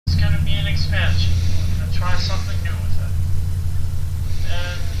expansion. We're going to try something new with it.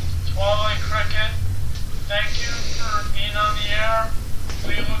 And Twilight Cricket, thank you for being on the air.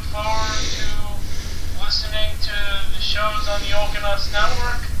 We look forward to listening to the shows on the Okeanos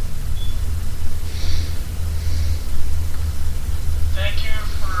Network. Thank you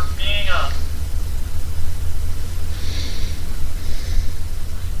for being on.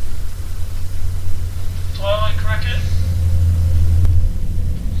 Twilight Cricket.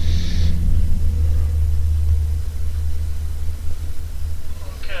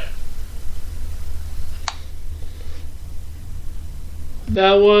 Okay.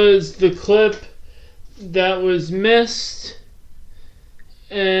 That was the clip that was missed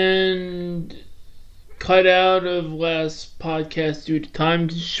and cut out of last podcast due to time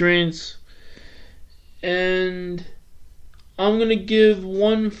constraints. And I'm going to give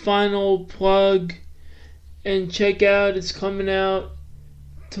one final plug and check out, it's coming out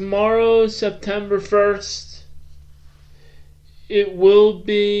tomorrow, September 1st. It will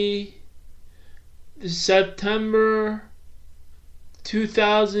be the September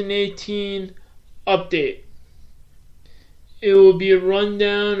 2018 update. It will be a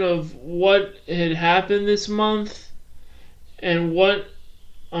rundown of what had happened this month and what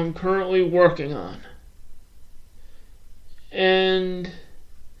I'm currently working on. And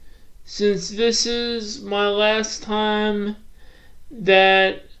since this is my last time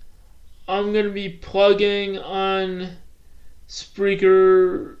that I'm going to be plugging on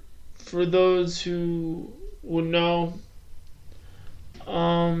Spreaker, for those who would know,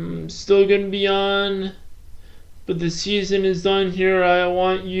 still going to be on, but the season is done here. I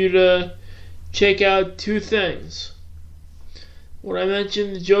want you to check out two things. What I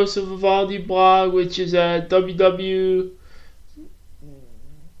mentioned, the Joseph Vivaldi blog, which is at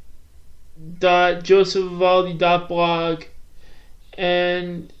www.josephvivaldi.blog,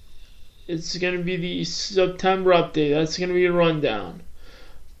 and it's going to be the September update. That's going to be a rundown.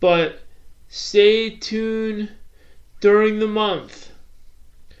 But stay tuned during the month.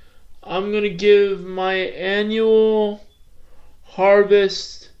 I'm going to give my annual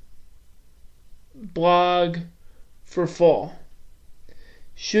harvest blog for fall.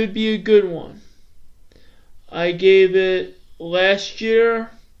 Should be a good one. I gave it last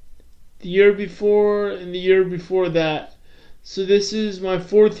year, the year before, and the year before that. So this is my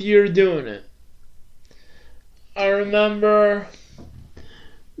 4th year doing it. I remember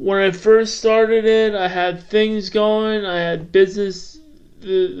when I first started it, I had things going, I had business,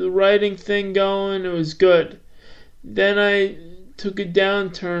 the writing thing going, it was good. Then I took a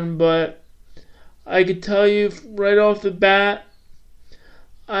downturn, but I could tell you right off the bat,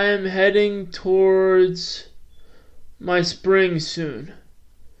 I am heading towards my spring soon.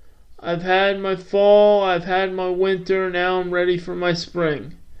 I've had my fall, I've had my winter, now I'm ready for my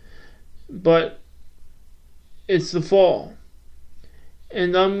spring. But it's the fall.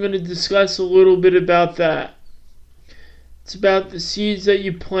 And I'm going to discuss a little bit about that. It's about the seeds that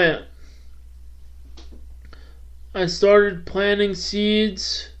you plant. I started planting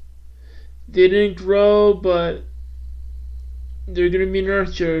seeds. They didn't grow, but they're going to be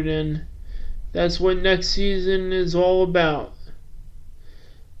nurtured, and that's what next season is all about.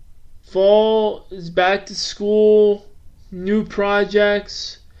 Fall is back to school, new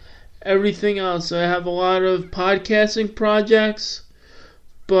projects, everything else. I have a lot of podcasting projects,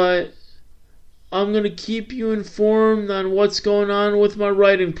 but I'm going to keep you informed on what's going on with my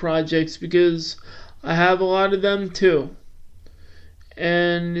writing projects, because I have a lot of them too.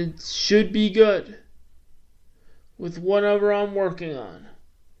 And it should be good with whatever I'm working on.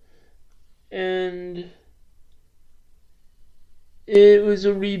 And it was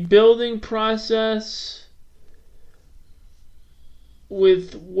a rebuilding process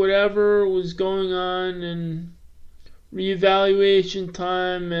with whatever was going on, and reevaluation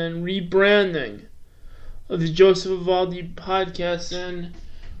time and rebranding of the Joseph Vivaldi podcast. And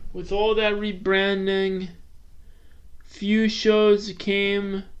with all that rebranding, few shows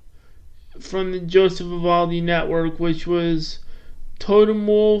came from the Joseph Vivaldi network, which was Totem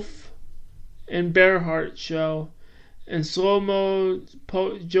Wolf and Bearheart show, and Slow Mo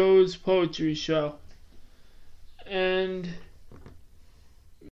Joe's poetry show. And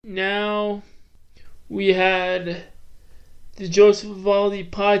now we had the Joseph Vivaldi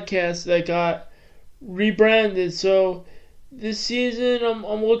podcast that got rebranded. So this season,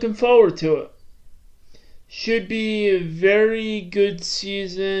 I'm looking forward to it. Should be a very good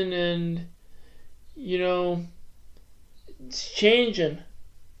season, and it's changing.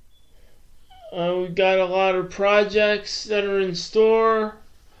 We've got a lot of projects that are in store.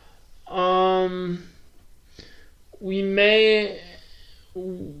 We may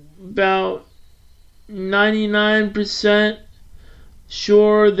about 99%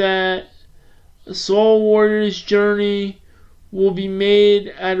 sure that a Soul Warrior's Journey will be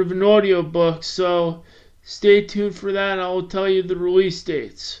made out of an audiobook, so stay tuned for that. I will tell you the release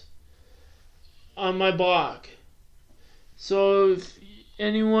dates on my blog. So if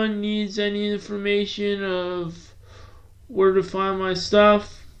anyone needs any information of where to find my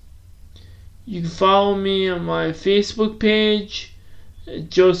stuff, you can follow me on my Facebook page,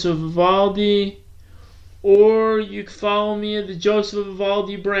 Joseph Vivaldi, or you can follow me at the Joseph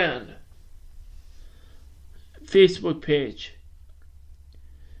Vivaldi brand Facebook page.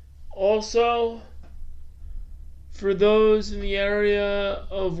 Also, for those in the area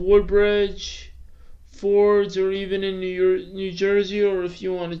of Woodbridge, Fords, or even in New Jersey, or if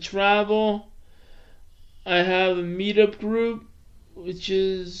you want to travel, I have a meetup group, which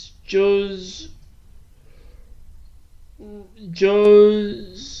is Joe's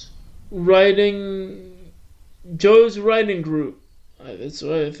writing group. That's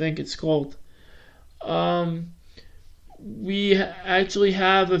what I think it's called. We actually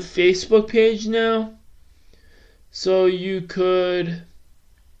have a Facebook page now, so you could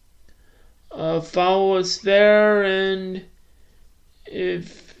follow us there, and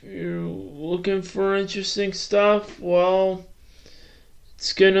if you're looking for interesting stuff, well,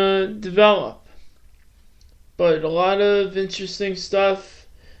 it's gonna develop. But a lot of interesting stuff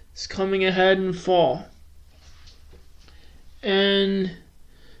is coming ahead in fall. And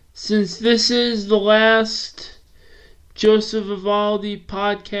since this is the last Joseph Vivaldi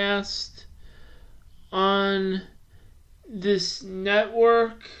podcast on this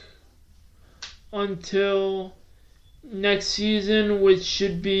network until next season, which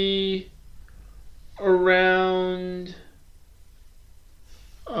should be around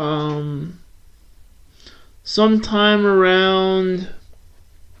sometime around,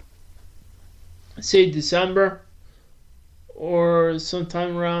 say, December, or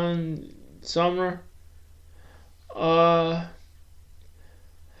sometime around summer. I'm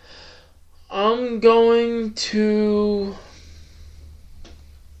going to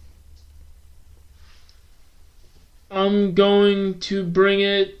bring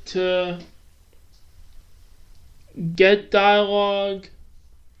it to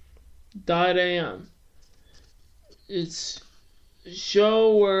getdialogue.am. It's a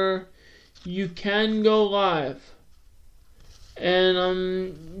show where you can go live, and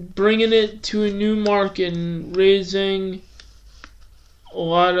I'm bringing it to a new market and raising a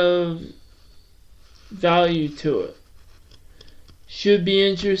lot of value to it. Should be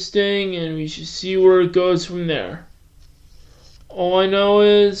interesting, and we should see where it goes from there. All I know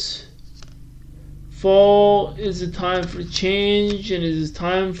is fall is a time for change, and it is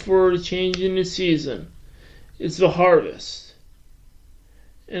time for a change in the season. It's the harvest.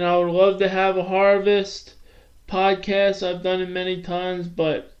 And I would love to have a harvest podcast. I've done it many times,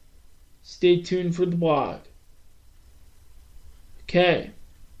 but stay tuned for the blog. Okay.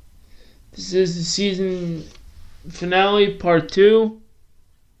 This is the season finale, part 2.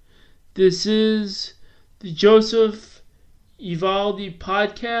 This is the Joseph Vivaldi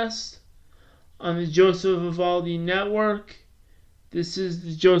podcast on the Joseph Vivaldi network. This is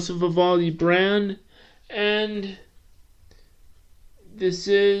the Joseph Vivaldi brand, and this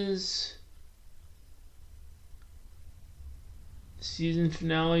is season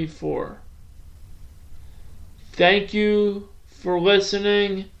finale 4. Thank you for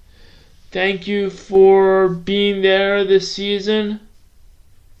listening. Thank you for being there this season.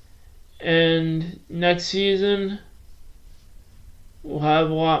 And next season, we'll have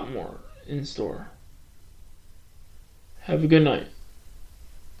a lot more in store. Have a good night.